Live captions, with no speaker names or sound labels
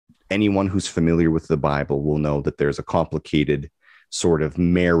anyone who's familiar with the Bible will know that there's a complicated sort of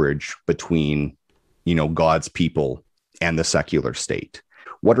marriage between, God's people and the secular state.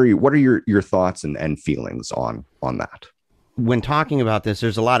 What are your thoughts and feelings on that? When talking about this,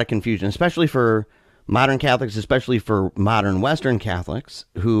 there's a lot of confusion, especially for modern Catholics, especially for modern Western Catholics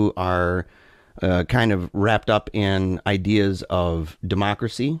who are kind of wrapped up in ideas of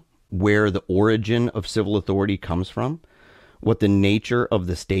democracy, where the origin of civil authority comes from, what the nature of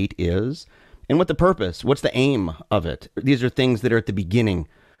the state is, and what the purpose, what's the aim of it. These are things that are at the beginning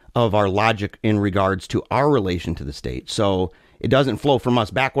of our logic in regards to our relation to the state. So it doesn't flow from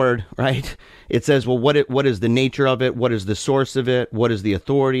us backward, right? It says, well, what is the nature of it? What is the source of it? What is the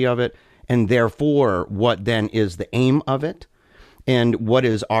authority of it? And therefore, what then is the aim of it? And what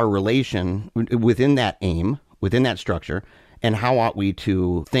is our relation within that aim, within that structure? And how ought we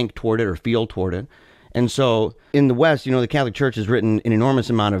to think toward it or feel toward it? And so in the West, the Catholic Church has written an enormous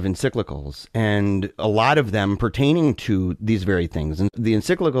amount of encyclicals, and a lot of them pertaining to these very things. And the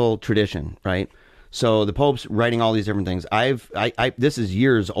encyclical tradition, right? So the Pope's writing all these different things. This is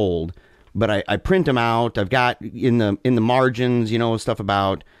years old, but I print them out. I've got in the margins, stuff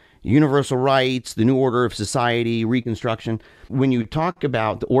about universal rights, the new order of society, Reconstruction. When you talk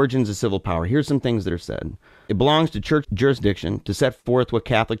about the origins of civil power, here's some things that are said. It belongs to church jurisdiction to set forth what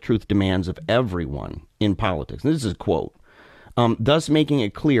Catholic truth demands of everyone in politics. And this is a quote. Thus making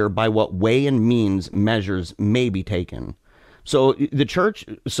it clear by what way and means measures may be taken. So the church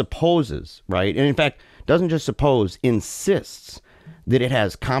supposes, right? And in fact, doesn't just suppose, insists that it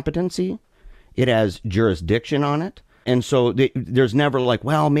has competency, it has jurisdiction on it. And so there's never like,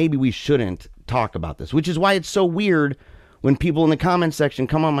 well, maybe we shouldn't talk about this, which is why it's so weird when people in the comments section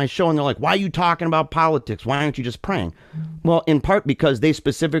come on my show and they're like, why are you talking about politics? Why aren't you just praying? Well, in part because they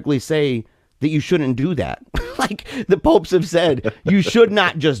specifically say that you shouldn't do that. Like the popes have said, you should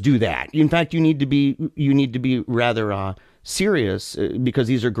not just do that. In fact, you need to be rather serious because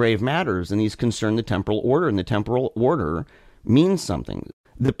these are grave matters and these concern the temporal order, and the temporal order means something.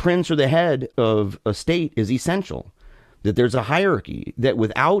 The prince or the head of a state is essential, that there's a hierarchy, that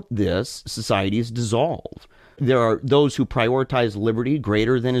without this, societies dissolve. There are those who prioritize liberty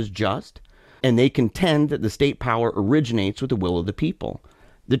greater than is just, and they contend that the state power originates with the will of the people.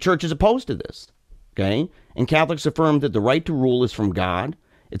 The church is opposed to this, okay? And Catholics affirm that the right to rule is from God.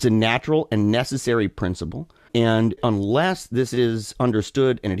 It's a natural and necessary principle. And unless this is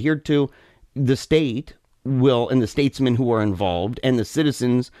understood and adhered to, the state will, and the statesmen who are involved, and the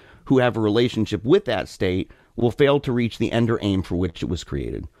citizens who have a relationship with that state will fail to reach the end or aim for which it was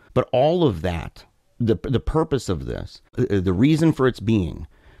created. But all of that, the purpose of this, the reason for its being,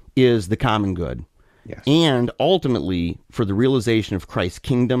 is the common good. Yes. And ultimately for the realization of Christ's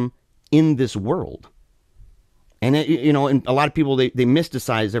kingdom in this world. And, and a lot of people, they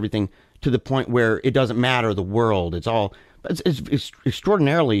mysticize everything to the point where it doesn't matter the world. It's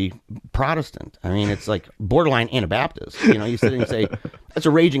extraordinarily Protestant. I mean, it's like borderline Anabaptist. You sit and say, that's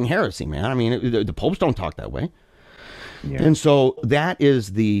a raging heresy, man. I mean, the popes don't talk that way. Yeah. And so that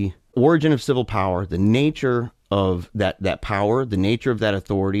is the origin of civil power, the nature of that power, the nature of that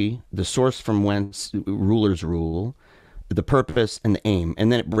authority, the source from whence rulers rule, the purpose and the aim.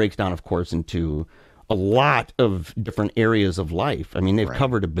 And then it breaks down, of course, into a lot of different areas of life. I mean, they've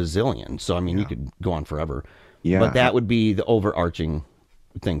covered a bazillion. So, I mean, you could go on forever. Yeah. But that would be the overarching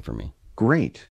thing for me. Great.